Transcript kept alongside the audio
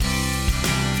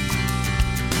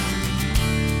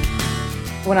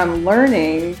what I'm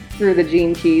learning through the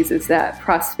Gene Keys is that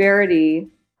prosperity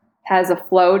has a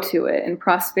flow to it, and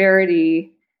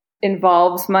prosperity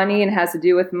involves money and has to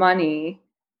do with money.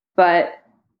 But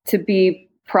to be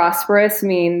prosperous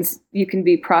means you can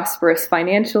be prosperous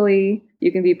financially,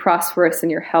 you can be prosperous in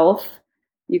your health,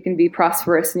 you can be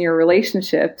prosperous in your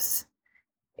relationships.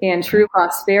 And true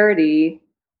prosperity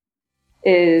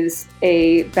is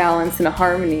a balance and a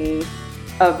harmony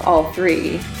of all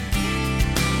three.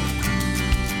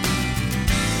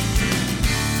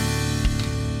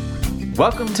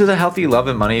 Welcome to the Healthy Love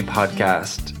and Money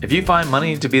podcast. If you find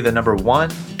money to be the number 1,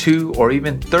 2, or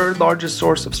even third largest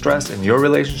source of stress in your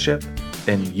relationship,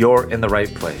 then you're in the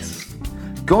right place.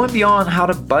 Going beyond how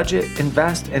to budget,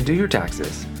 invest, and do your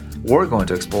taxes, we're going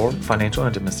to explore financial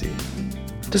intimacy.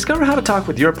 Discover how to talk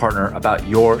with your partner about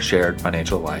your shared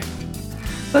financial life.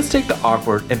 Let's take the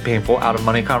awkward and painful out of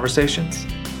money conversations.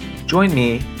 Join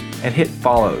me and hit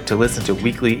follow to listen to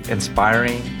weekly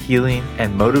inspiring, healing,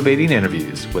 and motivating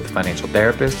interviews with financial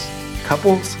therapists,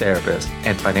 couples therapists,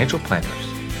 and financial planners,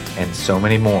 and so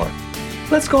many more.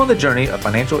 Let's go on the journey of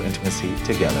financial intimacy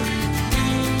together.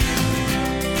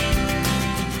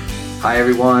 Hi,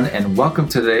 everyone, and welcome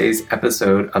to today's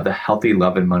episode of the Healthy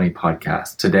Love and Money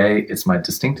podcast. Today, it's my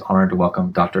distinct honor to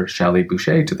welcome Dr. Shelli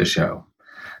Boucher to the show.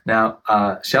 Now,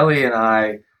 Shelli and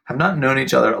I have not known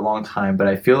each other a long time, but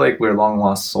I feel like we're long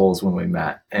lost souls when we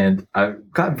met. And I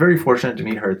got very fortunate to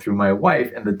meet her through my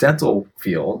wife in the dental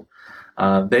field.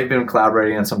 They've been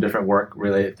collaborating on some different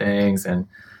work-related things. And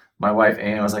my wife,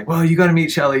 Anne, was like, well, you got to meet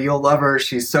Shelli. You'll love her.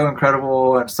 She's so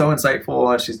incredible and so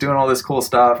insightful. And she's doing all this cool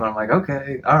stuff. And I'm like,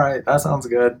 okay, all right, that sounds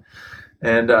good.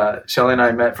 And Shelli and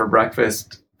I met for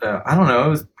breakfast, I don't know, it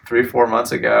was 3 or 4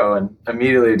 months ago. And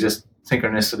immediately just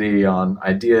synchronicity on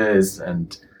ideas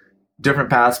and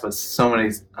different paths, but so many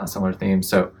similar themes.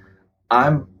 So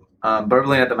I'm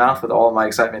burbling at the mouth with all of my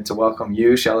excitement to welcome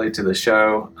you, Shelli, to the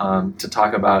show to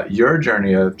talk about your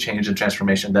journey of change and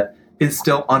transformation that is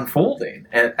still unfolding,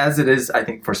 and as it is, I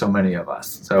think, for so many of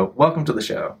us. So welcome to the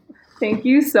show. Thank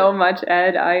you so much,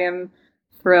 Ed. I am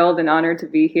thrilled and honored to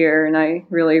be here, and I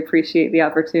really appreciate the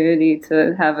opportunity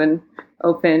to have an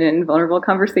open and vulnerable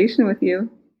conversation with you.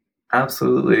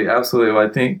 Absolutely. Absolutely. Well, I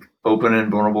think open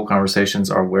and vulnerable conversations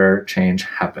are where change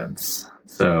happens.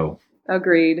 So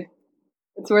agreed.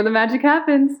 It's where the magic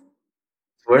happens.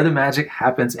 It's where the magic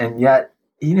happens. And yet,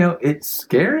 you know, it's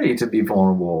scary to be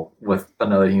vulnerable with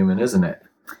another human, isn't it?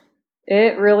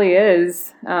 It really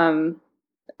is.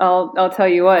 I'll tell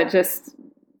you what, just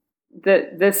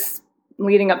this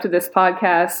leading up to this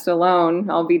podcast alone,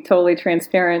 I'll be totally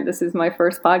transparent. This is my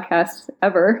first podcast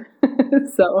ever.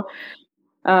 So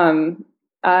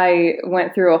I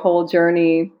went through a whole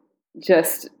journey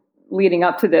just leading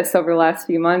up to this over the last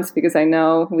few months, because I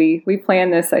know we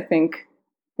planned this, I think,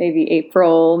 maybe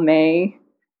April, May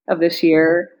of this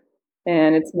year,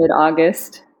 and it's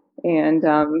mid-August. And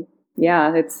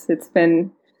it's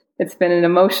been an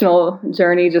emotional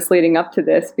journey just leading up to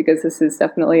this, because this is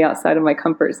definitely outside of my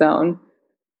comfort zone.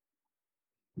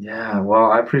 Yeah,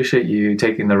 well, I appreciate you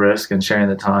taking the risk and sharing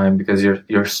the time, because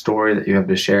your story that you have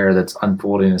to share that's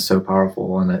unfolding is so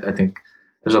powerful, and I think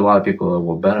there's a lot of people that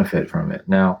will benefit from it.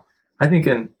 Now, I think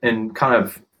in kind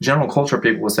of general culture,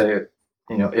 people will say,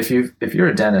 you know, if you're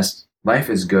a dentist, life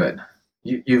is good.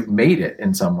 You've made it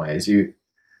in some ways. You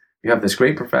have this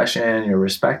great profession, you're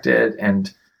respected,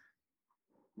 and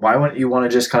why wouldn't you want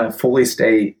to just kind of fully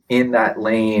stay in that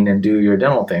lane and do your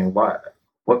dental thing? What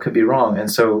could be wrong?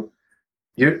 And so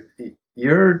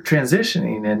you're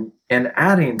transitioning and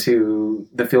adding to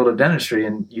the field of dentistry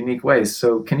in unique ways.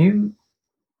 So can you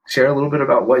share a little bit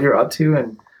about what you're up to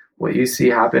and what you see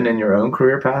happen in your own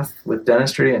career path with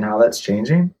dentistry and how that's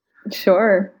changing?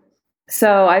 Sure.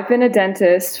 So I've been a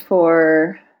dentist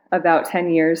for about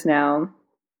 10 years now.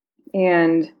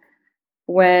 And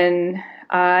when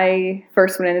I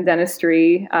first went into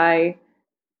dentistry, I,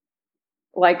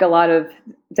 like a lot of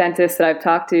dentists that I've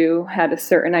talked to, had a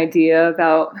certain idea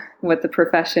about what the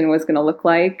profession was going to look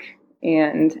like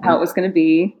and how it was going to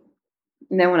be.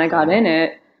 And then when I got in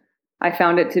it, I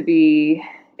found it to be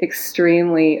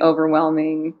extremely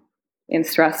overwhelming and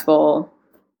stressful.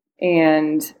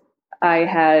 And I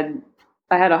had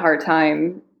a hard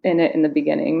time in it in the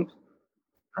beginning.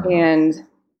 And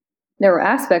there were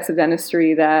aspects of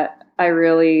dentistry that I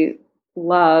really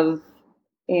love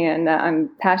and that I'm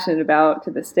passionate about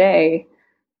to this day.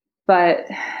 But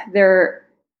there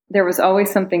was always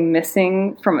something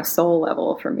missing from a soul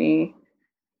level for me.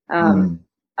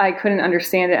 I couldn't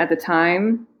understand it at the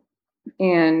time.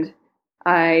 And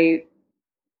I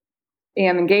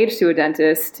am engaged to a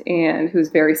dentist and who's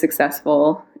very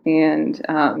successful. And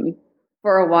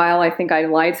for a while, I think I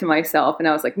lied to myself and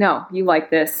I was like, no, you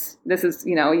like this. This is,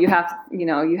 you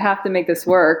have to make this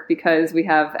work because we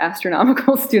have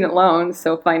astronomical student loans.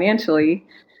 So financially,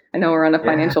 I know we're on a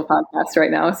financial podcast right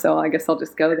now, so I guess I'll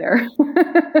just go there.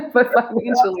 But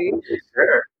financially,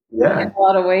 sure. in a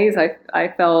lot of ways, I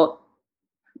felt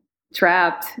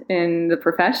trapped in the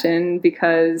profession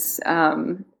because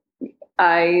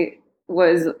I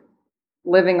was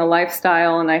living a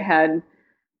lifestyle and I had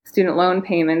student loan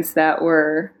payments that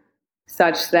were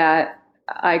such that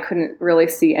I couldn't really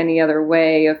see any other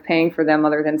way of paying for them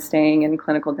other than staying in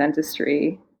clinical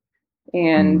dentistry.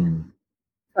 And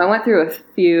I went through a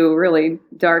few really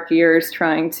dark years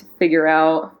trying to figure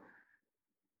out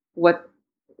what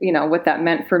that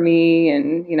meant for me.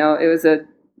 And,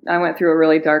 I went through a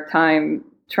really dark time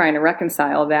trying to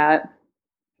reconcile that.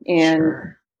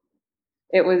 And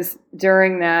it was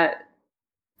during that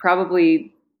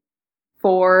probably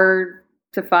 4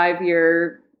 to 5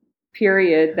 year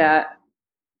period that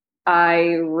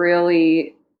I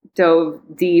really dove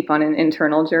deep on an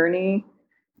internal journey.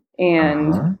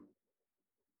 And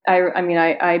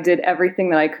I did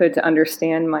everything that I could to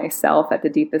understand myself at the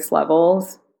deepest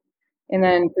levels. And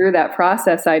then through that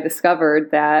process, I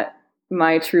discovered that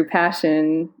my true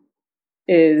passion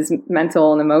is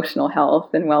mental and emotional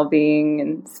health and well-being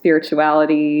and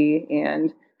spirituality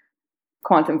and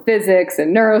quantum physics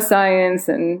and neuroscience.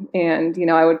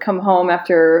 And I would come home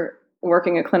after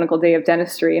working a clinical day of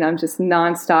dentistry and I'm just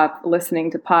nonstop listening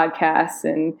to podcasts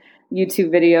and YouTube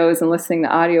videos and listening to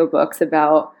audiobooks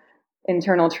about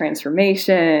internal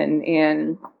transformation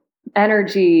and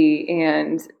energy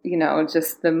and,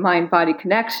 just the mind-body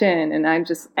connection. And I'm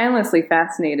just endlessly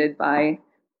fascinated by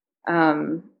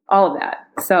all of that.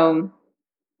 So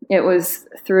it was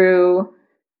through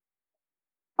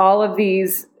all of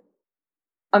these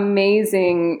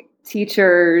amazing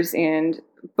teachers and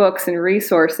books and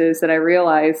resources that I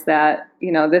realized that,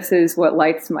 this is what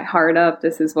lights my heart up.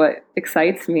 This is what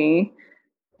excites me.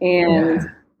 And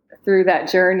through that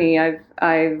journey,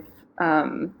 I've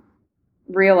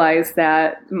realized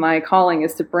that my calling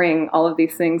is to bring all of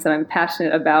these things that I'm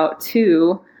passionate about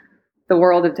to the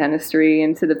world of dentistry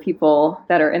and to the people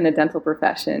that are in the dental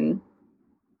profession.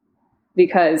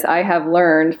 Because I have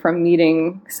learned from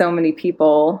meeting so many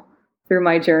people through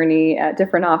my journey at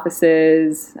different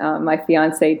offices. My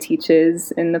fiance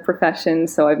teaches in the profession,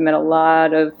 so I've met a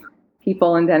lot of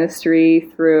people in dentistry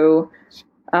through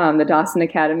the Dawson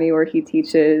Academy where he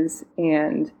teaches.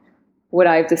 And what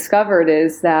I've discovered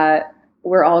is that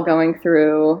we're all going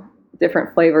through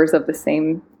different flavors of the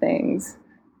same things.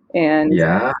 And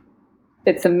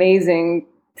it's amazing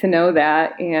to know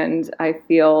that. And I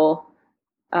feel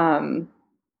I'm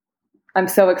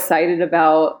so excited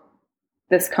about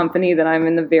this company that I'm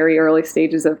in the very early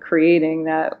stages of creating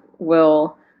that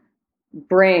will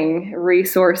bring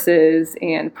resources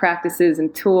and practices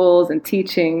and tools and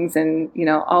teachings and,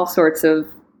 all sorts of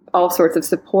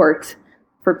support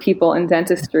for people in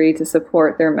dentistry to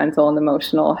support their mental and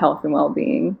emotional health and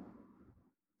well-being.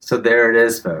 So there it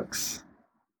is, folks,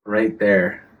 right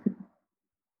there.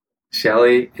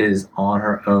 Shelli is on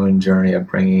her own journey of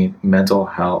bringing mental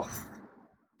health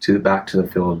back to the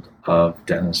field of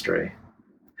dentistry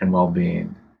and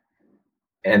well-being.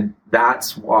 And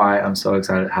that's why I'm so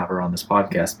excited to have her on this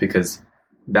podcast, because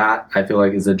that, I feel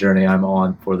like, is the journey I'm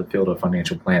on for the field of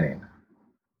financial planning.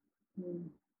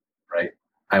 Right?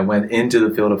 I went into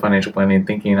the field of financial planning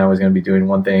thinking I was going to be doing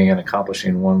one thing and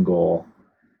accomplishing one goal.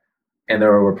 And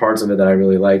there were parts of it that I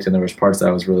really liked, and there was parts that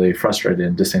I was really frustrated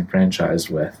and disenfranchised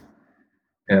with.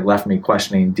 And it left me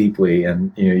questioning deeply.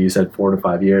 And, you said 4 to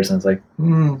 5 years. And it's like,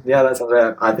 yeah, that's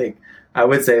not, I think I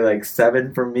would say like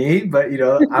 7 for me, but,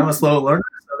 I'm a slow learner,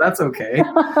 so that's okay.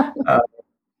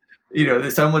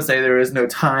 Some would say there is no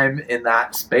time in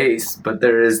that space, but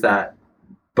there is that,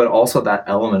 but also that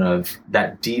element of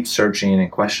that deep searching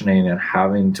and questioning and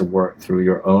having to work through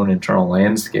your own internal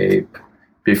landscape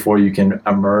before you can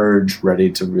emerge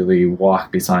ready to really walk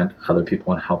beside other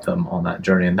people and help them on that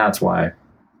journey. And that's why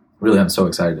really I'm so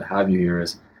excited to have you here.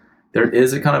 Is there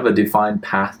is a kind of a defined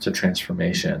path to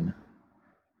transformation.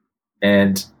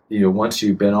 And, once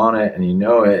you've been on it and you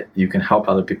know it, you can help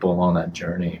other people along that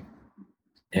journey.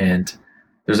 And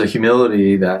there's a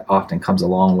humility that often comes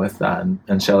along with that. And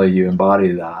Shelli, you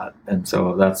embody that. And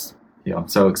so that's, I'm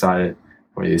so excited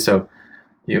for you. So,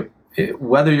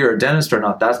 whether you're a dentist or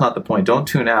not, that's not the point. Don't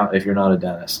tune out if you're not a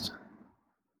dentist.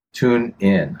 Tune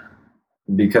in,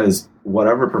 because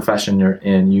whatever profession you're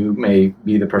in, you may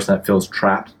be the person that feels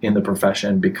trapped in the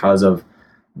profession because of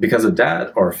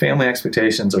debt or family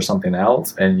expectations or something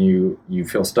else, and you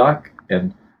feel stuck.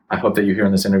 And I hope that you hear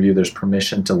in this interview there's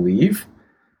permission to leave.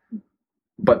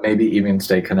 but maybe even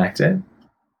stay connected.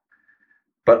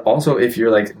 But also if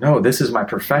you're like, no, this is my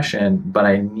profession, but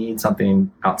I need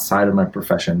something outside of my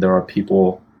profession, there are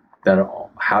people that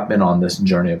have been on this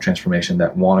journey of transformation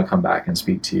that want to come back and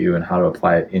speak to you and how to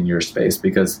apply it in your space,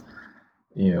 because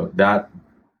that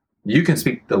you can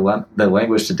speak the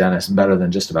language to dentists better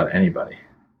than just about anybody.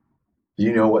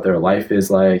 You know what their life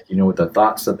is like, you know what the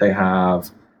thoughts that they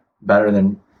have better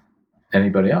than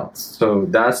anybody else. So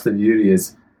that's the beauty,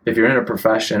 is if you're in a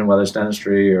profession, whether it's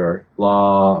dentistry or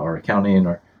law or accounting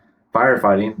or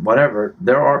firefighting, whatever,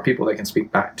 there are people that can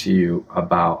speak back to you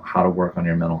about how to work on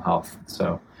your mental health.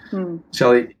 So,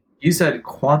 Shelli, you said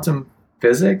quantum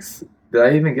physics. Did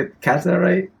I even catch that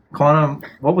right? Quantum,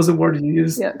 what was the word you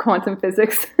used? Yeah, quantum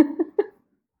physics.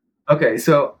 Okay,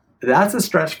 so that's a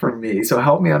stretch for me. So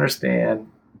help me understand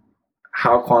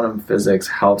how quantum physics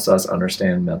helps us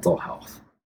understand mental health.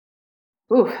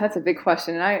 Ooh, that's a big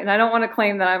question. And I don't want to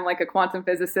claim that I'm like a quantum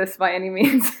physicist by any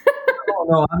means.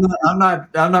 No, I'm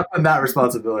not putting that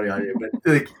responsibility on you, but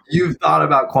like, you've thought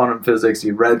about quantum physics,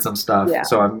 you've read some stuff. Yeah.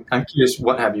 So I'm curious,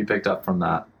 what have you picked up from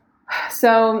that?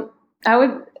 So I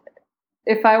would,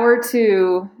 if I were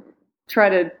to try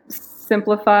to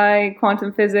simplify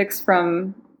quantum physics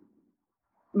from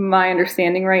my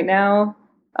understanding right now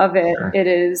of it, sure.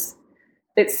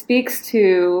 It speaks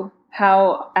to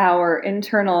how our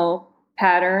internal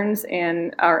patterns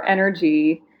and our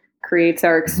energy creates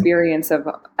our experience of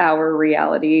our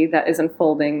reality that is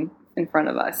unfolding in front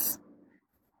of us.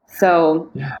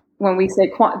 So when we say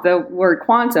the word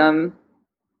quantum,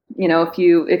 if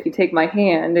you take my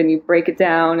hand and you break it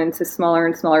down into smaller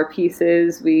and smaller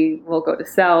pieces, we will go to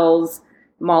cells,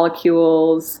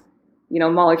 molecules.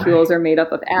 Molecules are made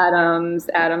up of atoms.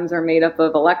 Atoms are made up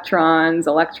of electrons.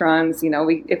 Electrons,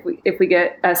 if we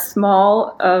get as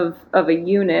small of a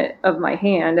unit of my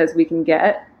hand as we can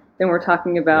get, then we're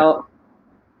talking about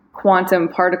quantum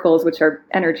particles, which are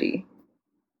energy.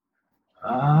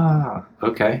 Ah,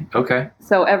 okay.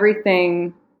 So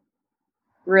everything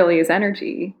really is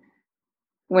energy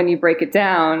when you break it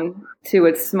down to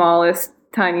its smallest,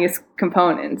 tiniest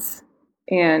components.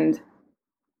 And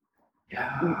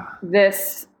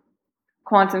this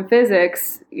quantum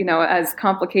physics, as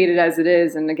complicated as it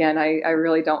is, and again, I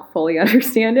really don't fully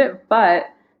understand it, but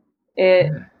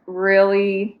it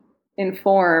really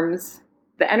informs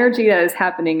the energy that is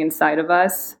happening inside of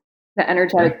us, the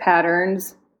energetic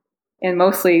patterns, and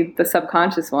mostly the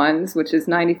subconscious ones, which is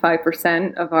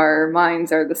 95% of our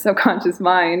minds are the subconscious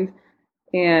mind.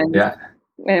 And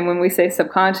when we say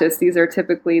subconscious, these are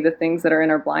typically the things that are in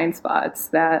our blind spots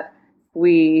that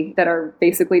are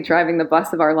basically driving the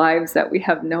bus of our lives, that we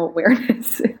have no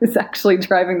awareness is actually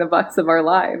driving the bus of our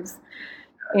lives.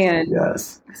 And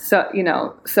so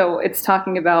it's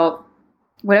talking about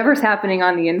whatever's happening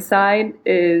on the inside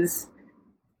is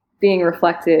being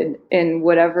reflected in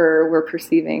whatever we're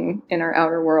perceiving in our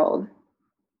outer world.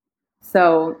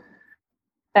 So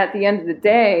at the end of the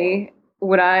day,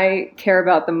 what I care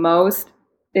about the most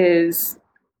is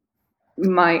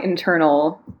my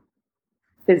internal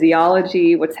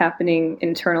physiology, what's happening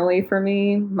internally for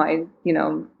me, my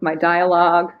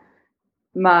dialogue,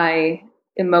 my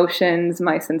emotions,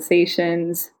 my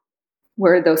sensations,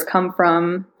 where those come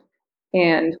from,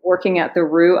 and working at the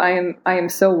root. I am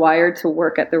so wired to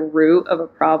work at the root of a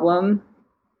problem.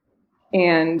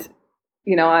 And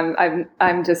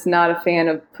I'm just not a fan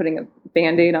of putting a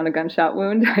Band-Aid on a gunshot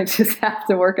wound. I just have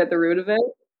to work at the root of it.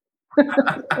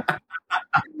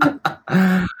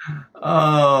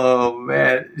 Oh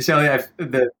man, Shelli,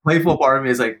 the playful part of me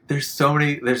is like, there's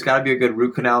got to be a good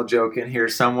root canal joke in here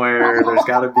somewhere. There's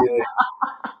got to be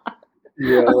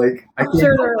I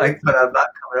can't, but I'm not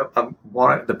coming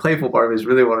up. The playful part of me is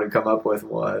really wanting to come up with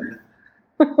one.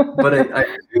 But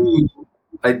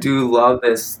I do love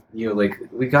this,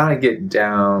 we got to get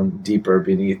down deeper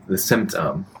beneath the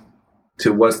symptom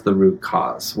to what's the root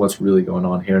cause, what's really going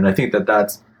on here. And I think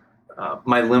that's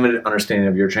my limited understanding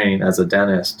of your training as a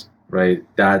dentist, right?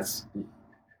 That's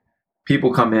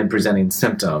people come in presenting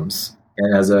symptoms,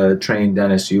 and as a trained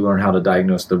dentist, you learn how to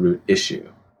diagnose the root issue.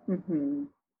 Mm-hmm.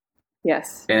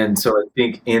 Yes. And so I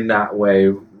think in that way,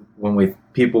 when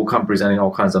people come presenting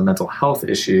all kinds of mental health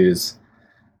issues,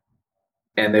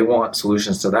 and they want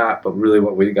solutions to that, but really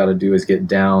what we got to do is get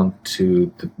down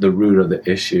to the root of the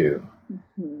issue.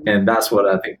 Mm-hmm. And that's what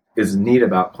I think is neat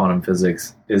about quantum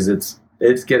physics, is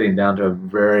it's getting down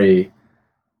to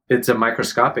it's a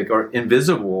microscopic or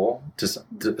invisible,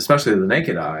 especially to the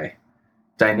naked eye,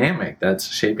 dynamic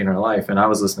that's shaping our life. And I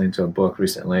was listening to a book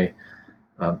recently,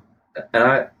 and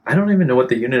I don't even know what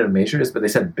the unit of measure is, but they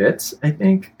said bits, I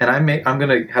think. And I'm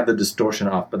going to have the distortion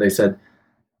off, but they said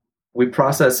we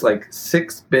process like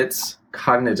 6 bits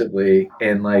cognitively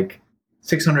and like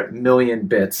 600 million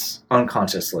bits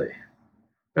unconsciously.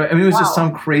 I mean, it was just Wow.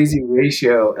 some crazy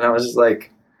ratio. And I was just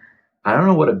like, I don't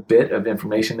know what a bit of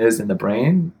information is in the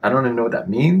brain. I don't even know what that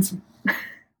means.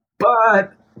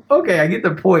 But okay, I get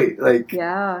the point. Like,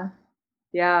 Yeah.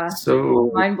 Yeah.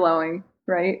 so Mind blowing,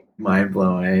 right? mind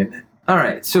blowing. All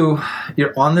right. So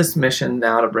you're on this mission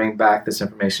now to bring back this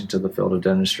information to the field of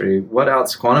dentistry. What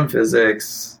else? Quantum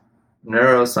physics,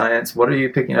 neuroscience. What are you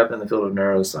picking up in the field of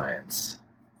neuroscience?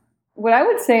 What I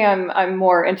would say I'm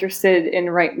more interested in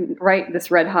right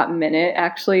this red hot minute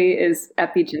actually is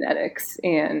epigenetics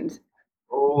and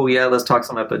Oh, yeah. Let's talk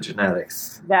some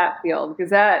epigenetics. that field, because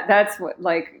that's what,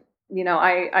 like,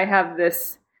 I have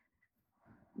this,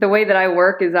 the way that I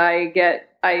work is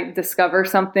I discover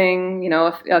something,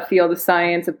 a field of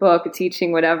science, a book, a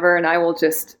teaching, whatever, and I will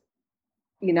just,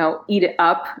 eat it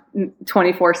up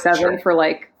 24/7 Sure. for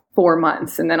like 4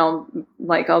 months, and then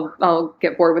I'll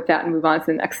get bored with that and move on to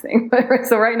the next thing.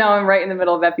 So right now I'm right in the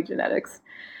middle of epigenetics.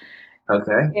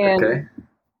 Okay. And Okay.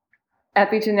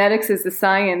 epigenetics is the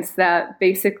science that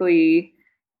basically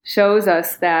shows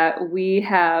us that we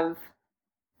have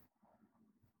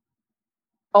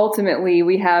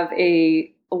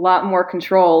a lot more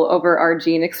control over our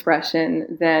gene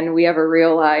expression than we ever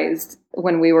realized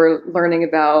when we were learning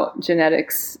about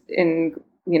genetics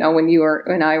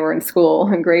when I were in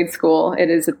school, in grade school.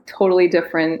 It's a totally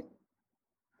different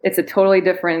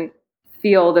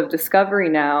field of discovery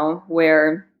now,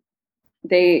 where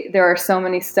there are so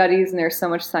many studies and there's so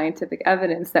much scientific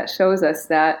evidence that shows us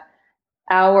that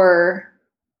our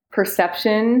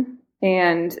perception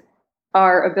and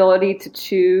our ability to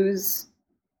choose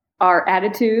our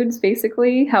attitudes,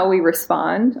 basically, how we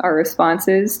respond, our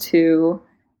responses to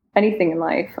anything in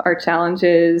life, our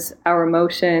challenges, our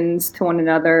emotions to one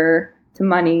another, to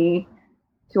money,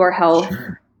 to our health,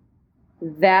 Sure.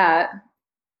 that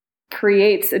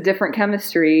creates a different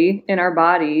chemistry in our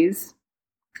bodies.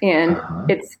 And Uh-huh.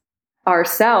 it's our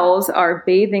cells are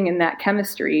bathing in that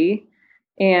chemistry,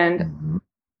 and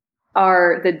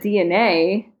Mhm. the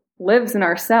DNA lives in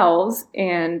our cells,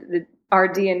 and our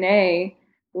DNA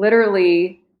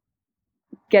literally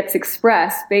gets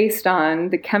expressed based on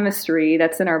the chemistry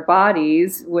that's in our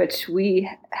bodies, which we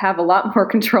have a lot more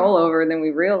control over than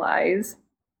we realize.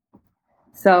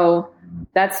 So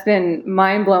that's been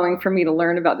mind-blowing for me to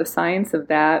learn about the science of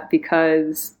that,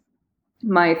 because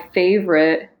my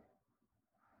favorite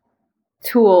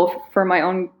tool for my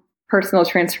own personal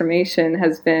transformation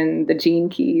has been the gene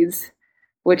keys,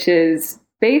 which is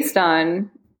based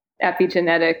on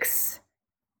epigenetics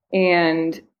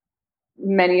and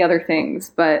many other things,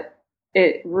 but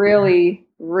it really,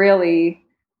 really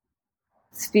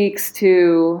speaks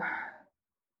to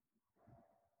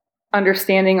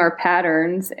understanding our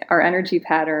patterns, our energy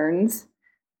patterns,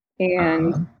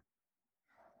 and Uh-huh.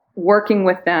 working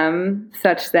with them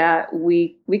such that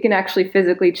we can actually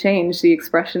physically change the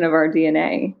expression of our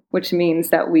DNA, which means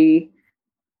that we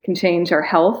can change our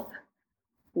health.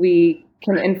 We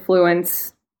can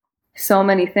influence so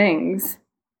many things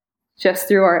just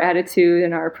through our attitude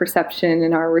and our perception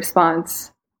and our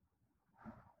response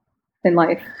in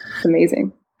life. It's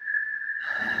amazing.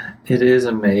 It is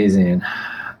amazing.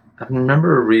 I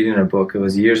remember reading a book, it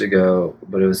was years ago,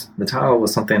 but the title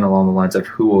was something along the lines of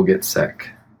Who Will Get Sick?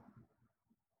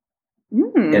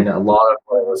 And Mm. a lot of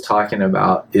what I was talking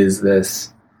about is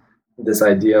this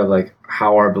idea of like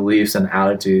how our beliefs and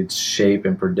attitudes shape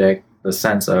and predict the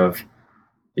sense of,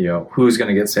 who's going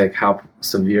to get sick, how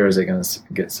severe is it going to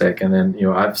get sick. And then,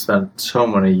 I've spent so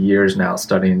many years now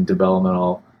studying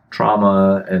developmental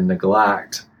trauma and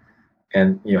neglect,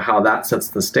 and how that sets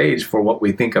the stage for what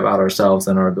we think about ourselves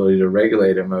and our ability to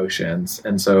regulate emotions.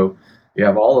 And so you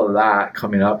have all of that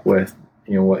coming up with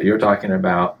what you're talking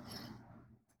about,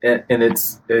 and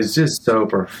it's just so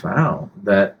profound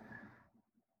that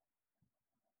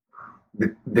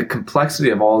the complexity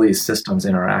of all these systems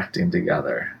interacting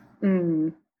together.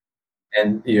 Mm.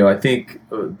 And I think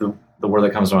the word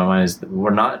that comes to my mind is that we're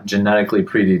not genetically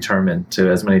predetermined to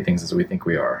as many things as we think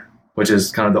we are, which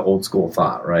is kind of the old school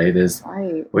thought, right? Is,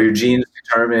 Right. well, your genes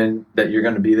determine that you're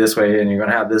going to be this way and you're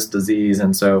going to have this disease.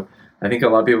 And so I think a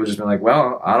lot of people just been like,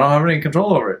 well, I don't have any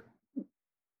control over it.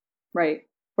 Right.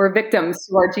 We're victims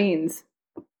to our genes.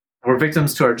 We're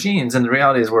victims to our genes. And the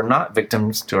reality is we're not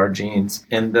victims to our genes.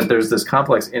 And that there's this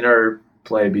complex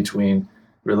interplay between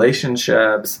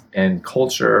relationships and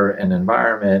culture and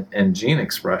environment and gene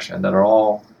expression that are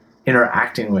all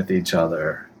interacting with each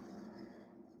other.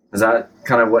 Is that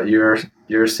kind of what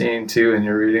you're seeing too in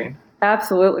your reading?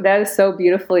 Absolutely. That is so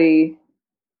beautifully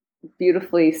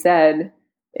said.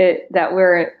 That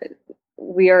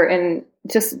we are in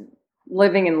just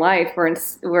living in life.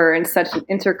 We're in such an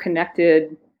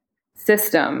interconnected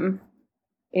system,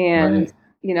 and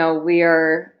Right. we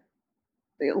are.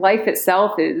 Life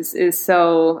itself is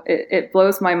so it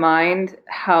blows my mind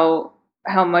how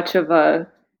much of a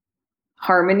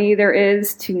harmony there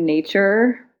is to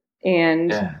nature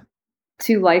and Yeah.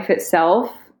 to life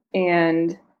itself,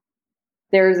 and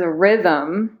there's a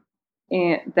rhythm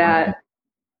and Right. that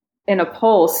in a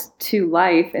pulse to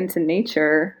life and to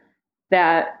nature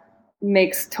that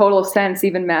makes total sense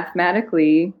even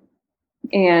mathematically.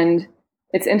 And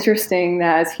it's interesting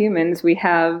that as humans we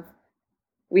have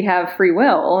free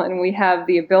will, and we have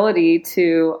the ability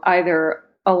to either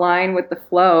align with the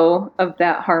flow of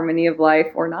that harmony of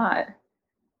life or not.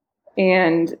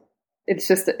 And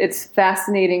it's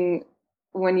fascinating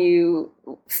when you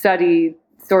study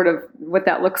sort of what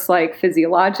that looks like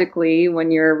physiologically when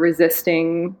you're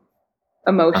resisting Uh,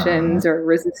 emotions or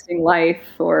resisting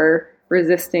life or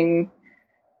resisting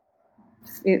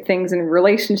things in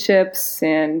relationships,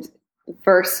 and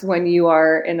first when you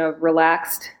are in a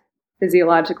relaxed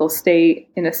physiological state,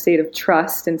 in a state of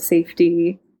trust and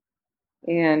safety.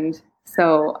 And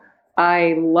so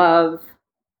I love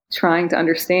trying to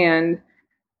understand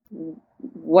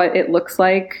what it looks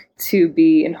like to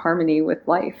be in harmony with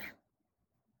life.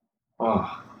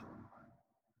 oh,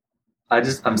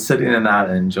 I'm sitting in that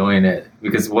and enjoying it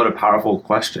because what a powerful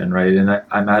question, right? And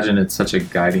I imagine it's such a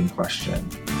guiding question.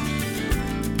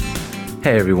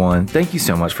 Hey everyone, thank you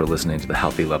so much for listening to the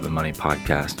Healthy Love and Money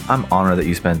podcast. I'm honored that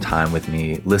you spend time with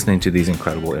me listening to these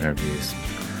incredible interviews.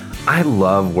 I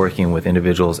love working with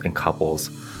individuals and couples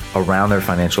around their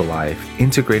financial life,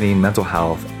 integrating mental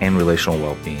health and relational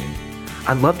well-being.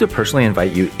 I'd love to personally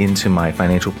invite you into my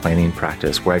financial planning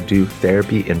practice where I do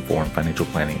therapy-informed financial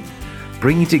planning,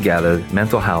 bringing together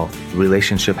mental health,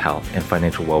 relationship health, and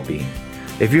financial well-being.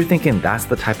 If you're thinking that's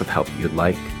the type of help you'd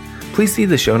like, please see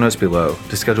the show notes below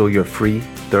to schedule your free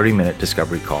 30-minute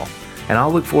discovery call. And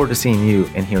I'll look forward to seeing you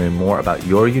and hearing more about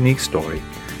your unique story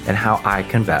and how I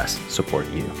can best support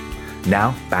you.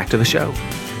 Now, back to the show.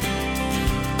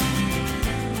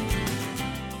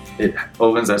 It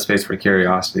opens that space for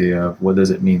curiosity of what does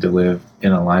it mean to live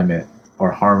in alignment or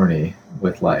harmony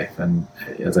with life. And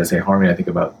as I say harmony, I think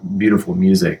about beautiful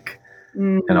music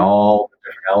and all the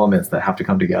different elements that have to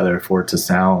come together for it to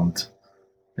sound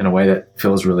in a way that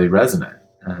feels really resonant.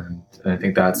 And I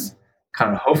think that's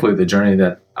kind of hopefully the journey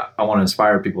that I want to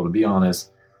inspire people to be on is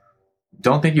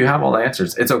don't think you have all the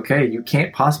answers. It's okay. You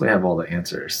can't possibly have all the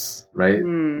answers, right?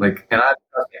 Like, and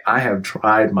I have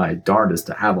tried my darndest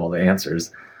to have all the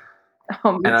answers.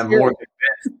 And I'm more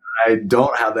convinced I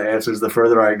don't have the answers the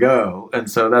further I go. And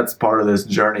so that's part of this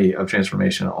journey of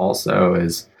transformation also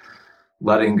is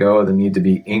letting go of the need to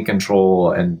be in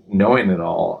control and knowing it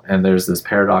all. And there's this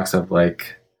paradox of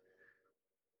like,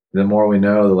 the more we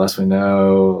know, the less we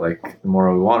know, like the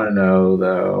more we want to know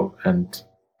though. And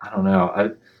I don't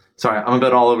know. Sorry, I'm a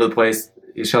bit all over the place.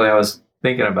 Shelli, I was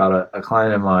thinking about a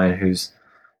client of mine who's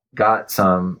got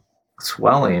some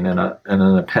swelling in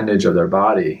an appendage of their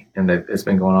body, and it's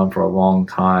been going on for a long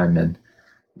time, and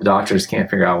the doctors can't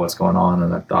figure out what's going on.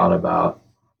 And I've thought about,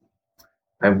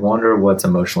 I wonder what's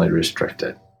emotionally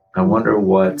restricted. I wonder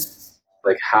what's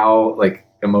like how like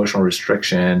emotional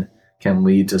restriction can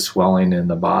lead to swelling in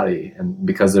the body, and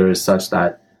because there is such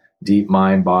that deep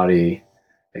mind body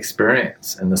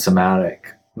experience and the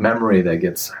somatic memory that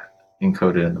gets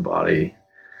encoded in the body.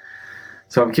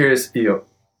 So I'm curious, you're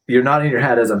nodding your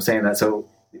head as I'm saying that. So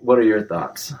what are your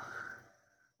thoughts?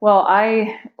 Well,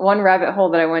 one rabbit hole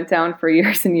that I went down for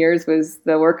years and years was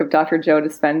the work of Dr. Joe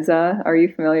Dispenza. Are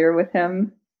you familiar with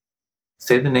him?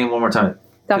 Say the name one more time.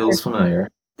 Feels familiar.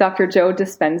 Dr. Joe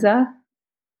Dispenza.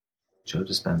 Joe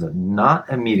Dispenza. Not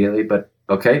immediately, but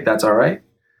okay, that's all right.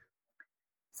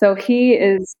 So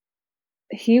he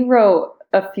wrote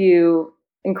a few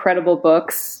incredible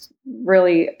books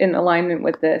really in alignment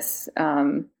with this.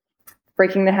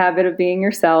 Breaking the Habit of Being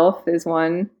Yourself is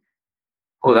one.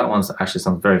 Oh, that one's actually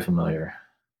sounds very familiar.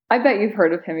 I bet you've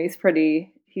heard of him.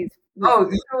 Oh,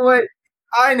 you know what?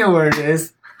 I know where it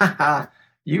is.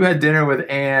 You had dinner with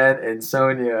Anne and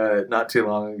Sonia not too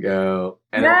long ago,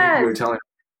 and yes. I think you were telling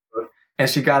her, and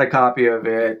she got a copy of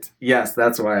it. Yes,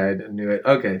 that's why I knew it.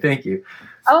 Okay, thank you.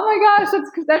 Oh my gosh,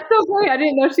 that's so great! I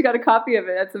didn't know she got a copy of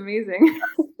it. That's amazing.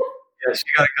 Yeah, she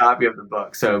got a copy of the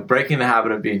book. So, Breaking the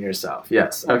Habit of Being Yourself.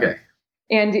 Yes. Okay.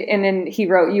 And then he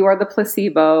wrote "You Are the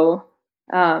Placebo,"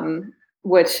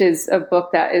 which is a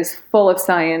book that is full of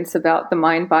science about the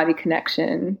mind-body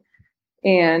connection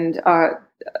and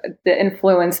the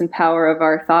influence and power of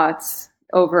our thoughts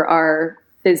over our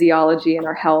physiology and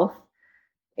our health.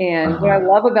 And what I Uh-huh.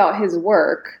 love about his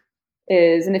work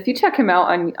is, and if you check him out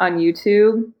on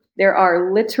YouTube, there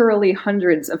are literally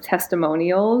hundreds of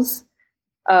testimonials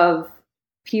of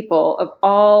people of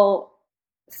all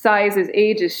sizes,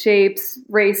 ages, shapes,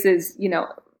 races,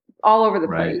 all over the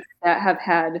Right. place that have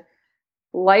had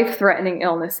life-threatening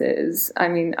illnesses. I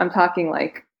mean, I'm talking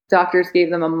like doctors gave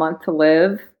them a month to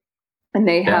live, and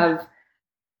Yeah.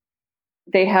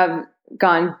 they have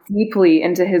gone deeply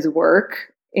into his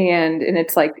work, and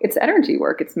it's like it's energy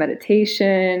work, it's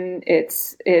meditation,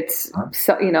 it's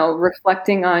Huh?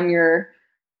 reflecting on your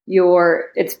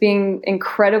it's being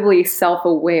incredibly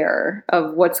self-aware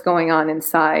of what's going on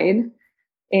inside,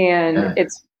 and Yeah.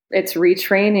 it's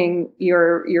retraining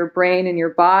your brain and your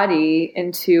body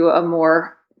into a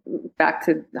more back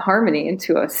to harmony,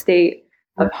 into a state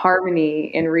Yeah. of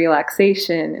harmony and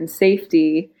relaxation and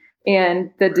safety,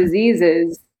 and the Right.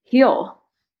 diseases heal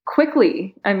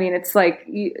quickly. I mean, it's like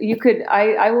you could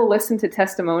I will listen to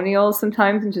testimonials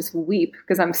sometimes and just weep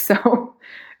because I'm so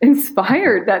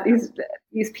inspired that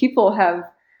these people have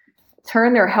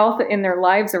turned their health in their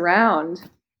lives around.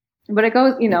 But it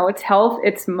goes, it's health,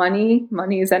 it's money.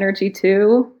 Money is energy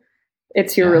too.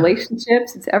 It's your Yeah.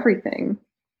 relationships, it's everything.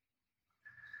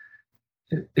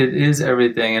 It is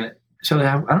everything. And Shelley,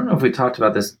 I don't know if we talked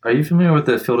about this. Are you familiar with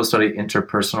the field of study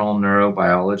interpersonal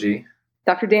neurobiology?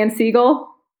 Dr. Dan Siegel,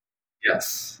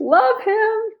 Yes. love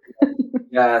him.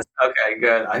 Yes. Okay,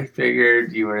 good. I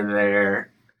figured you were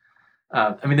there.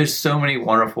 I mean, there's so many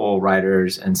wonderful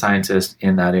writers and scientists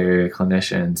in that area,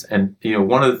 clinicians. And,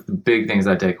 one of the big things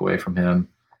I take away from him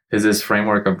is this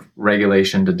framework of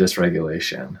regulation to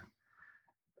dysregulation,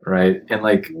 right? And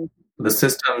like the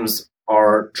systems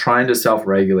are trying to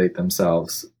self-regulate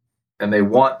themselves and they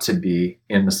want to be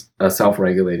in a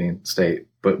self-regulating state.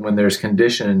 But when there's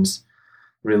conditions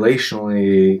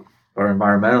relationally or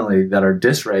environmentally that are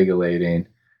dysregulating,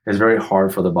 it's very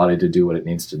hard for the body to do what it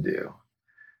needs to do.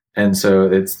 And so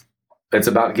it's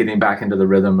about getting back into the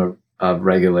rhythm of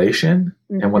regulation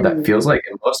and what that feels like.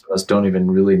 And most of us don't even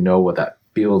really know what that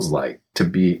feels like to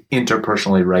be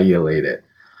interpersonally regulated.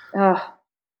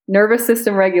 Nervous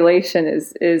system regulation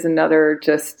is another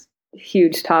just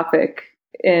huge topic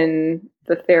in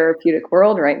the therapeutic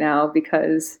world right now,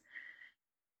 because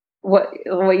what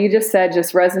you just said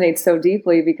just resonates so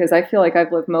deeply, because I feel like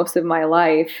I've lived most of my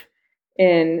life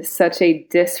in such a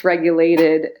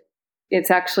dysregulated, it's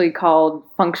actually called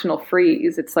functional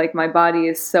freeze. It's like my body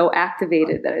is so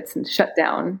activated that it's in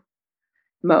shutdown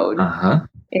mode. Uh-huh.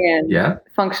 And Yeah.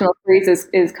 functional freeze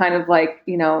is kind of like,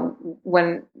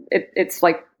 when it's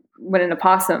like when an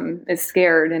opossum is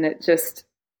scared and it just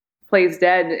plays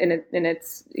dead, and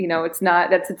it's, it's not,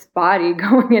 that's its body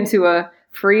going into a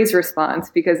freeze response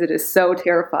because it is so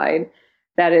terrified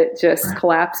that it just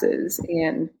collapses.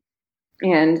 And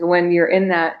when you're in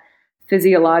that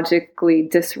physiologically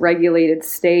dysregulated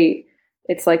state,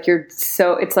 it's like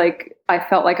it's like I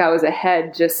felt like I was a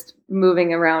head just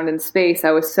moving around in space.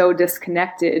 I was so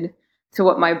disconnected to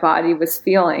what my body was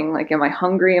feeling. Like, am I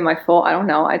hungry? Am I full? I don't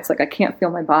know. It's like I can't feel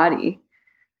my body.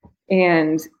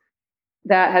 And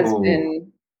that has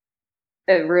been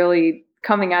a really,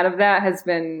 coming out of that has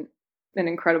been an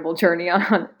incredible journey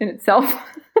on in itself.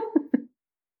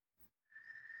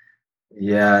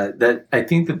 Yeah, that I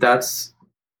think that's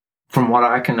from what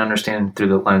I can understand through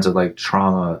the lens of like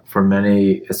trauma for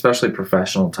many, especially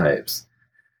professional types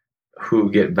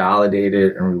who get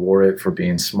validated and rewarded for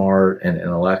being smart and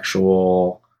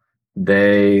intellectual.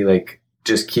 They like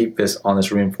just keep this on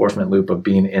this reinforcement loop of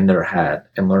being in their head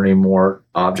and learning more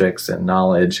objects and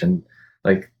knowledge, and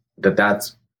like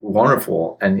that's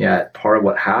wonderful. And yet part of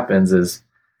what happens is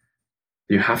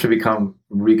you have to become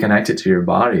reconnected to your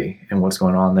body and what's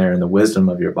going on there and the wisdom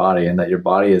of your body, and that your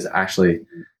body is actually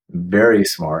very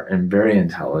smart and very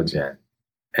intelligent.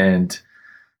 And,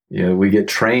 we get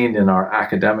trained in our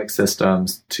academic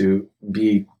systems to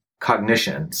be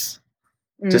cognitions,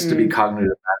 just to be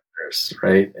cognitive actors,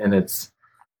 right? And it's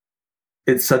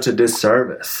such a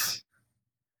disservice.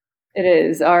 It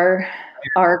is. Our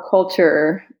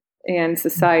culture and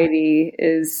society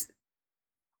is,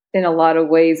 in a lot of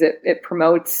ways, it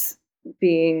promotes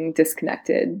being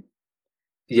disconnected.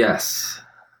 Yes.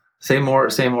 Say more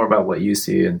about what you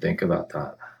see and think about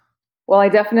that. Well, I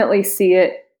definitely see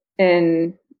it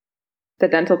in the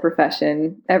dental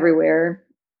profession everywhere.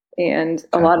 And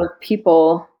a lot of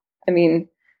people, I mean,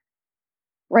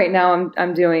 right now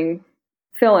I'm doing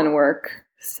fill-in work,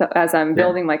 so as I'm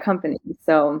building my company.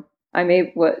 So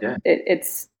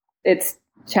it's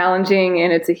challenging,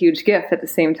 and it's a huge gift at the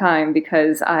same time,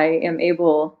 because I am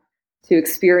able to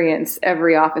experience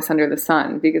every office under the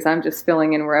sun because I'm just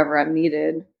filling in wherever I'm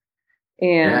needed.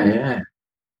 And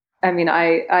I mean,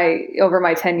 I over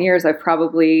my 10 years, I've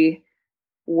probably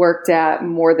worked at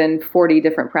more than 40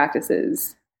 different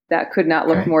practices that could not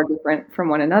look Okay. more different from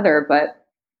one another. But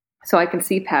so I can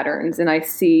see patterns, and I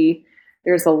see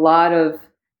there's a lot of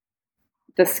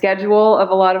the schedule of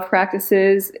a lot of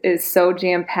practices is so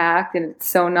jam packed and it's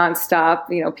so nonstop.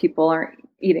 People aren't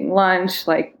eating lunch.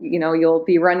 Like, you'll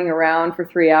be running around for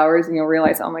 3 hours and you'll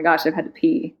realize, oh my gosh, I've had to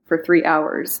pee for 3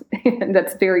 hours. And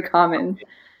that's very common.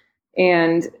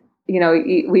 And,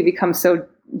 we become so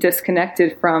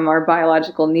disconnected from our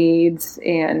biological needs.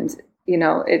 And,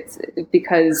 it's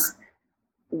because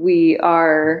we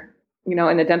are,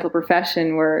 in the dental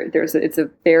profession where it's a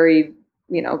very,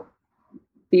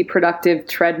 be productive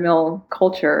treadmill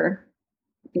culture.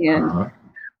 And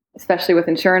especially with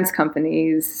insurance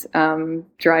companies,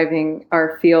 driving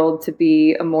our field to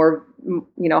be a more,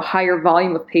 higher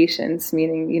volume of patients,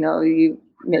 meaning, you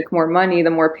make more money the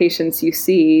more patients you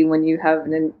see when you have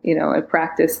a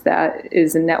practice that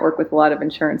is in network with a lot of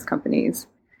insurance companies.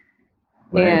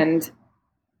 Right. And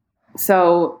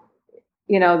so,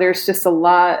 there's just a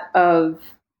lot of,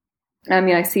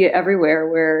 I see it everywhere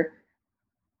where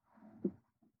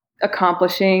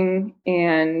accomplishing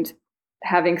and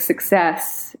having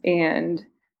success and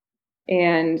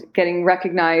getting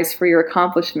recognized for your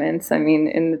accomplishments. I mean,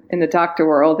 in the doctor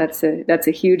world, that's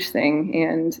a huge thing.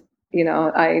 And,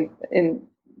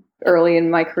 early in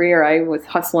my career, I was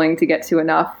hustling to get to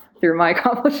enough through my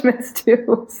accomplishments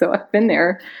too. So I've been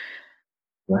there.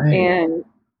 Right. And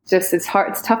just, it's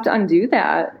hard. It's tough to undo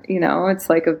that. It's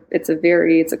like it's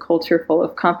a culture full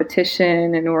of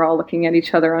competition, and we're all looking at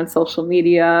each other on social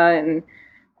media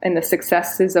and the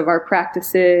successes of our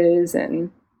practices,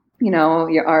 and,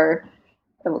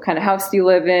 what kind of house do you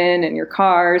live in, and your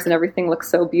cars, and everything looks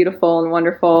so beautiful and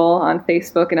wonderful on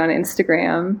Facebook and on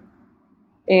Instagram.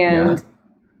 And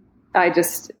I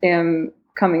just am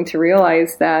coming to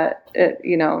realize that,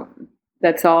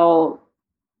 that's all.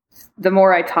 The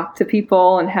more I talk to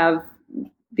people and have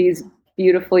these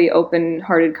beautifully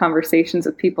open-hearted conversations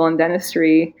with people in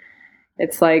dentistry,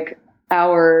 it's like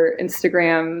our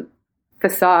Instagram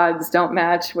facades don't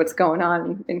match what's going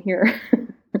on in here.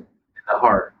 The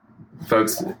heart.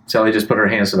 Folks, Shelli just put her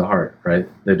hands to the heart, right?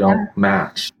 They don't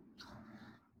match.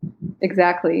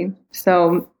 Exactly.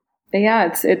 So,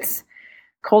 it's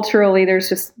culturally,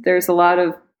 there's a lot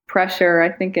of pressure, I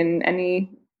think, in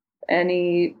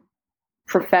any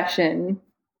profession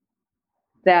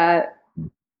that,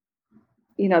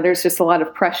 there's just a lot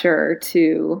of pressure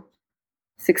to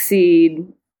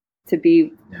succeed, to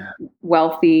be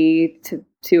wealthy,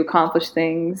 to accomplish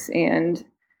things. And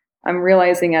I'm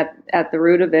realizing at the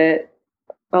root of it,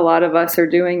 a lot of us are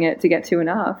doing it to get to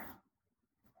enough.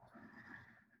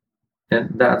 And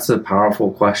that's a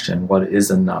powerful question. What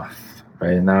is enough?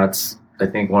 Right. And that's, I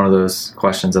think, one of those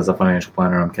questions as a financial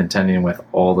planner I'm contending with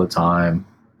all the time,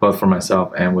 both for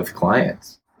myself and with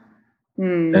clients.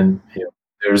 And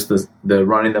there's the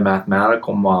running the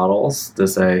mathematical models to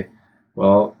say,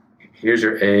 well, here's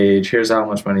your age, here's how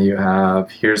much money you have,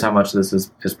 here's how much this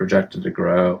is projected to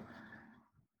grow.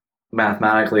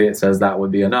 Mathematically, it says that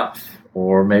would be enough.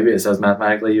 Or maybe it says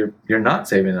mathematically you're not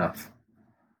saving enough.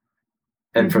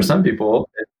 And for some people,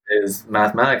 it is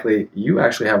mathematically you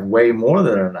actually have way more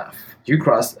than enough. You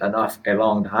crossed enough a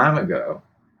long time ago.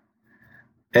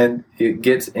 And it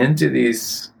gets into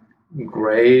these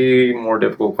gray, more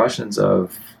difficult questions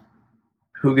of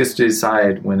who gets to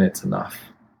decide when it's enough.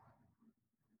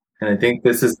 And I think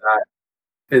this is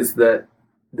that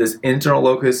this internal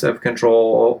locus of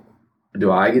control.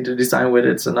 Do I get to decide when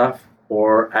it's enough,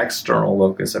 or external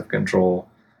locus of control?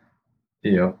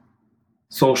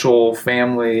 Social,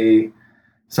 family,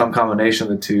 some combination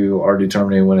of the two are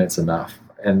determining when it's enough.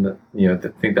 And I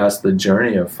think that's the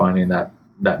journey of finding that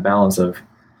balance of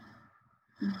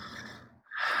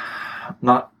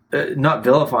not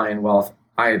vilifying wealth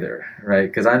either, right?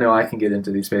 Because I know I can get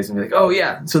into these spaces and be like, oh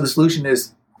yeah, so the solution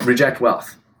is reject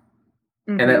wealth.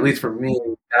 And at least for me,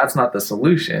 that's not the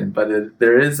solution, but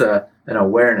there is an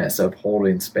awareness of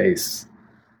holding space.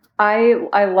 I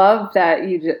love that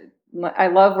I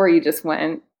love where you just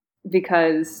went,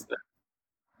 because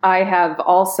I have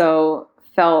also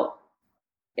felt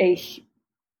a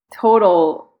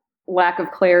total lack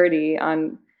of clarity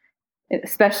on,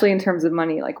 especially in terms of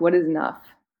money, like what is enough.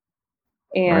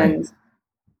 And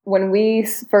when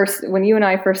you and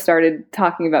I first started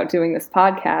talking about doing this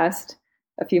podcast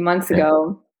a few months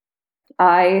ago,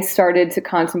 I started to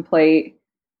contemplate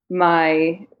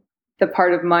the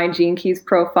part of my Gene Keys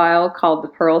profile called the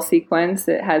Pearl sequence.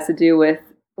 It has to do with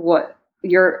what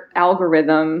your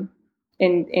algorithm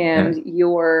and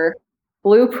your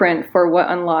blueprint for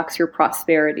what unlocks your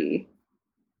prosperity.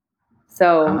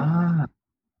 So Ah,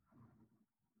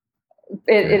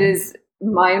 it okay. is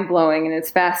mind blowing and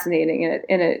it's fascinating,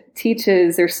 and it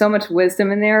teaches. There's so much wisdom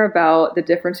in there about the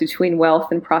difference between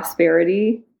wealth and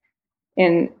prosperity.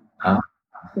 And Ah,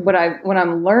 what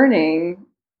I'm learning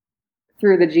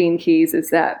through the gene keys is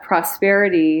that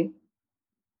prosperity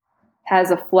has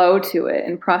a flow to it,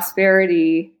 and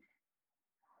prosperity,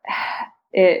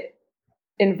 it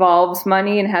involves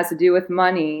money and has to do with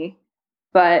money,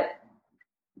 but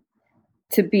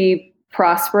to be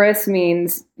prosperous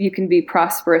means you can be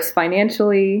prosperous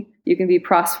financially, you can be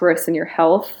prosperous in your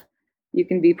health, you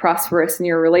can be prosperous in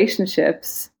your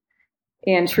relationships,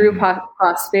 and true right,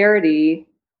 prosperity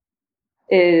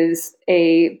is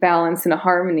a balance and a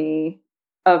harmony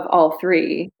of all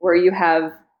three, where you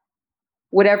have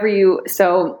whatever you.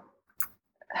 So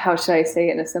how should I say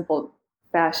it in a simple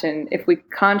fashion? If we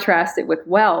contrast it with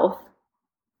wealth,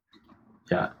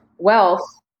 yeah, wealth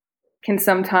can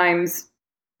sometimes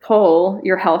pull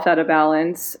your health out of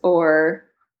balance or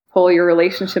pull your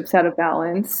relationships out of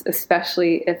balance,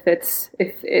 especially if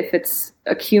it's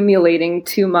accumulating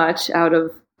too much out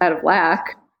of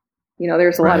lack. You know,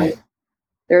 right,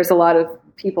 there's a lot of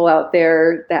people out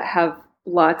there that have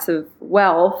lots of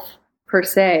wealth per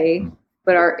se, mm,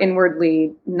 but are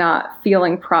inwardly not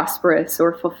feeling prosperous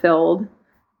or fulfilled,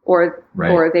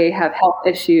 right, or they have health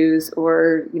issues,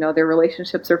 or you know their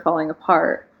relationships are falling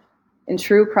apart. And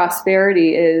true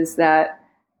prosperity is that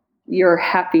you're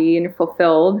happy and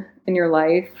fulfilled in your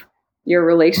life, your mhm,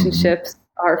 relationships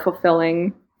are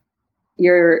fulfilling,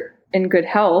 you're in good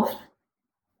health,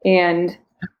 and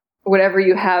whatever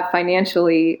you have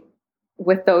financially,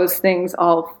 with those things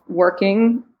all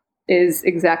working, is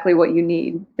exactly what you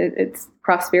need. It's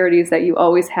prosperity is that you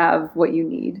always have what you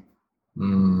need.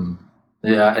 mm.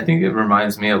 Yeah, I think it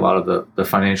reminds me a lot of the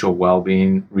financial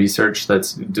well-being research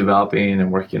that's developing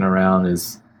and working around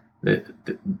is the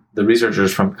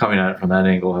researchers from coming at it from that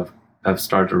angle have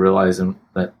started to realize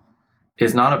that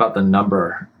it's not about the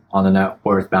number on the net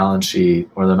worth balance sheet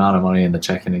or the amount of money in the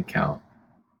checking account.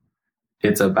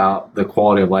 It's about the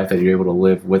quality of life that you're able to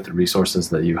live with the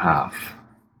resources that you have.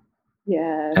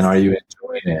 And are Yes. you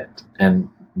enjoying it? And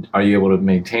are you able to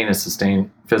maintain and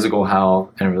sustain physical health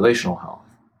and relational health?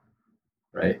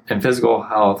 Right? And physical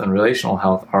health and relational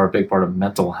health are a big part of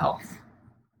mental health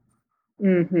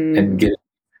and Mm-hmm. getting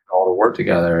it all to work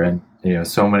together. And,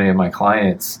 so many of my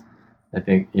clients, I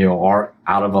think, are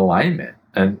out of alignment.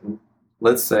 And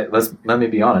let me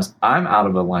be honest, I'm out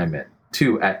of alignment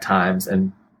too at times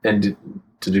and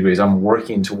to degrees. I'm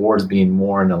working towards being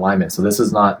more in alignment. So this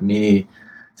is not me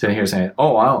sitting here saying,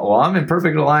 oh, I'm in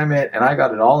perfect alignment and I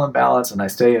got it all in balance and I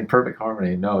stay in perfect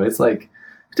harmony. No, it's like,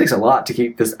 it takes a lot to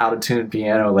keep this out of tune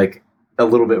piano like a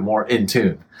little bit more in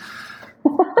tune.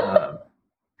 Um,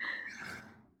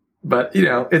 but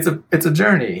it's a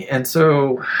journey, and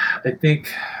so I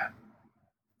think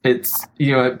it's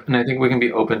and I think we can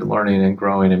be open to learning and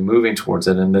growing and moving towards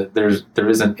it, and that there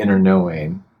is an inner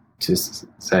knowing to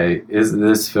say, is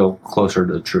this feel closer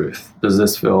to truth? Does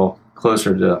this feel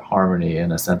closer to harmony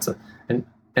in a sense of,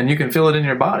 and you can feel it in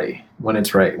your body when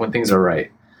it's right, when things are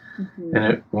right. Mm-hmm.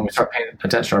 And when we start paying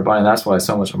attention to our body, and that's why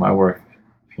so much of my work,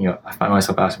 I find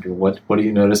myself asking people, what do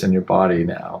you notice in your body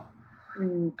now?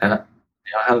 Mm. And I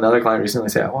had another client recently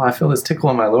say, "Oh, I feel this tickle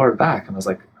in my lower back," and I was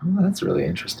like, "Oh, that's really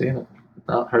interesting. I've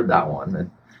not heard that one."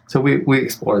 And so we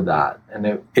explored that, and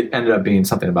it ended up being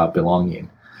something about belonging.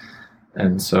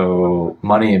 And so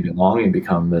money and belonging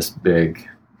become this big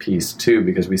piece too,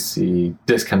 because we see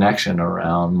disconnection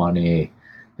around money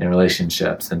and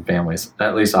relationships and families.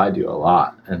 At least I do a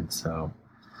lot, and so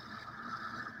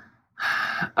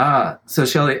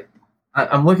Shelli,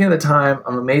 I'm looking at the time.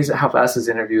 I'm amazed at how fast this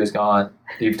interview has gone.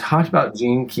 You've talked about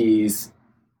gene keys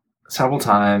several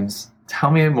times.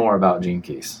 Tell me more about gene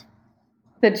keys.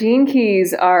 The gene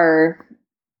keys are,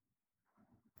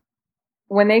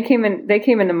 when they came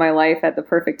into my life at the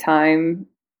perfect time,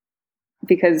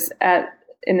 because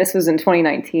and this was in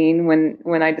 2019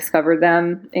 when I discovered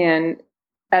them. And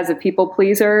as a people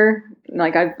pleaser,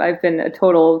 like I've been a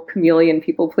total chameleon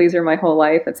people pleaser my whole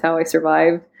life. That's how I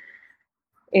survived.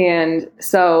 And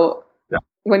so Yeah.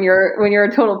 when you're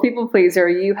a total people pleaser,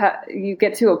 you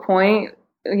get to a point.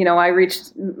 I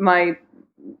reached my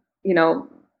you know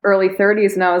early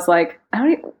 30s, and I was like, I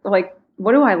don't even, like,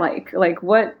 what do I like? Like,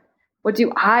 what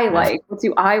do I Yes. like? What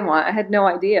do I want? I had no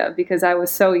idea, because I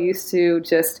was so used to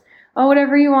just, oh,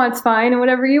 whatever you want's fine, and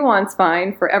whatever you want's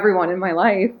fine for everyone in my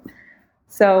life. Uh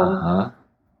So huh.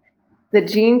 the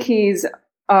gene keys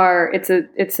are, it's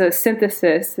a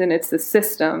synthesis, and it's a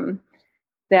system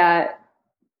that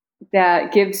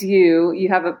that gives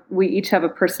we each have a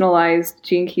personalized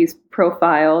Gene Keys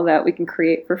profile that we can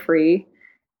create for free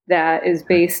that is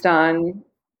based on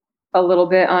a little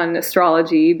bit on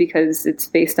astrology because it's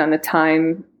based on the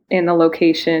time and the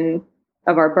location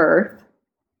of our birth.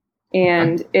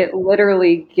 And it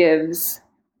literally gives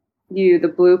you the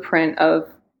blueprint of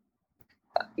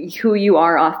who you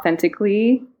are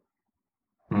authentically,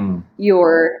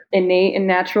 your innate and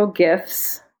natural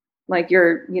gifts, like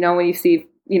when you see,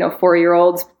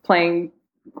 4-year-olds playing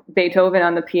Beethoven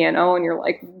on the piano and you're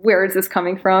like, where is this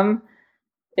coming from?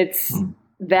 It's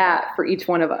that for each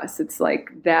one of us. It's like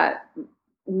that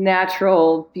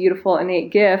natural, beautiful,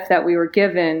 innate gift that we were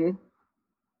given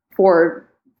for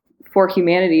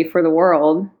humanity, for the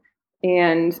world,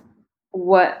 and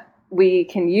what we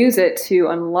can use it to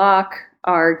unlock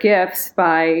our gifts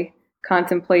by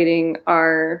contemplating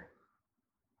our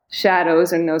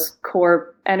shadows and those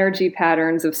core energy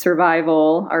patterns of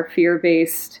survival, our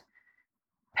fear-based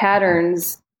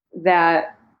patterns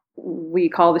that we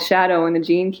call the shadow and the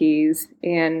Gene Keys.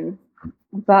 And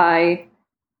by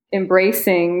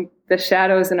embracing the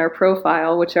shadows in our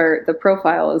profile, the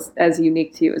profile is as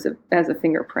unique to you as a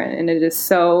fingerprint. And it is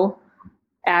so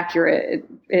accurate.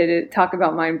 It talk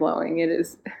about mind-blowing. It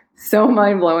is so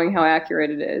mind-blowing how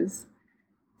accurate it is.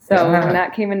 So when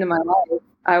that came into my life,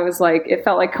 I was like, it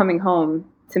felt like coming home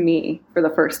to me for the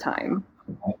first time.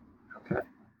 Okay.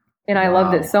 And I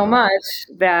loved it so much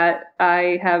that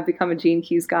I have become a Gene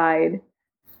Keys guide.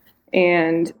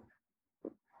 And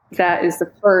that is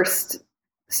the first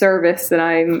service that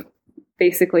I'm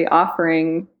basically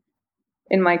offering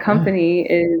in my company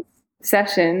is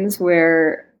sessions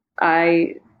where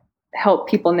I help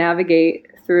people navigate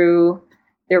through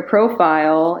their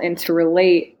profile and to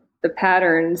relate the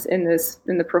patterns in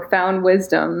the profound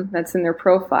wisdom that's in their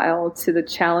profile to the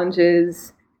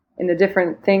challenges and the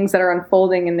different things that are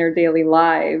unfolding in their daily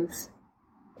lives.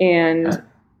 And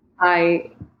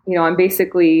I'm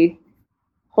basically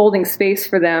holding space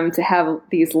for them to have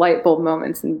these light bulb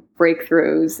moments and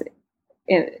breakthroughs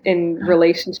in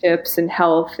relationships and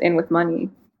health and with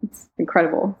money. It's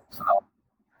incredible.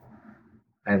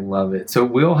 I love it. So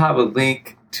we'll have a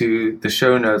link to the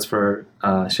show notes for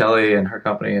Shelli and her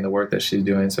company and the work that she's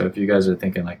doing. So if you guys are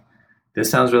thinking like, this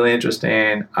sounds really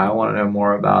interesting, I want to know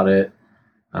more about it,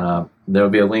 there'll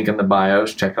be a link in the bio.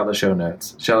 Check out the show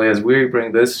notes. Shelli, as we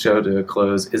bring this show to a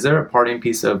close, is there a parting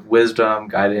piece of wisdom,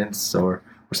 guidance, or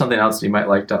something else you might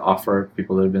like to offer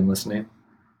people that have been listening?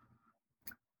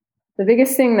 The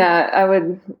biggest thing that I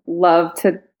would love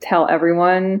to tell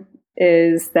everyone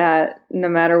is that no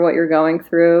matter what you're going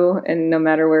through and no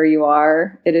matter where you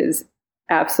are, it is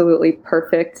absolutely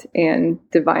perfect and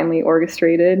divinely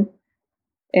orchestrated.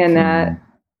 And that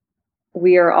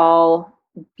we are all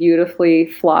beautifully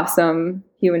flawsome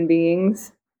human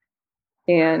beings.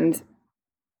 And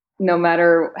no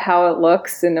matter how it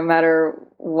looks and no matter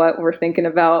what we're thinking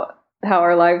about how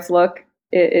our lives look,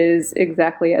 it is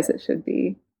exactly as it should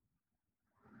be.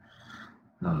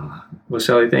 Well,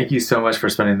 Shelli, thank you so much for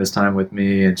spending this time with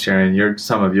me and sharing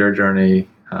some of your journey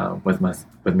with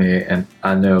me. And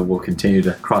I know we'll continue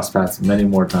to cross paths many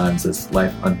more times as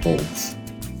life unfolds.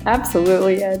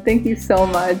 Absolutely, Ed. Thank you so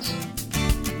much.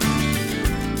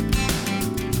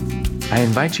 I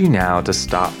invite you now to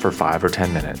stop for 5 or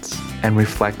 10 minutes and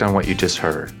reflect on what you just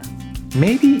heard.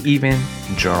 Maybe even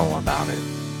journal about it.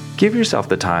 Give yourself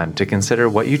the time to consider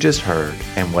what you just heard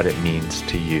and what it means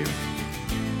to you.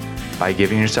 By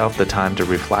giving yourself the time to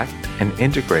reflect and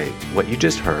integrate what you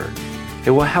just heard,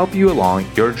 it will help you along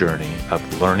your journey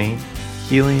of learning,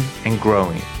 healing, and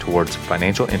growing towards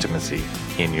financial intimacy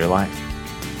in your life.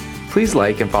 Please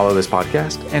like and follow this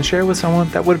podcast and share with someone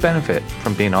that would benefit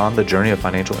from being on the journey of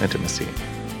financial intimacy.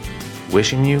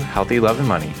 Wishing you healthy love and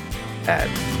money, Ed.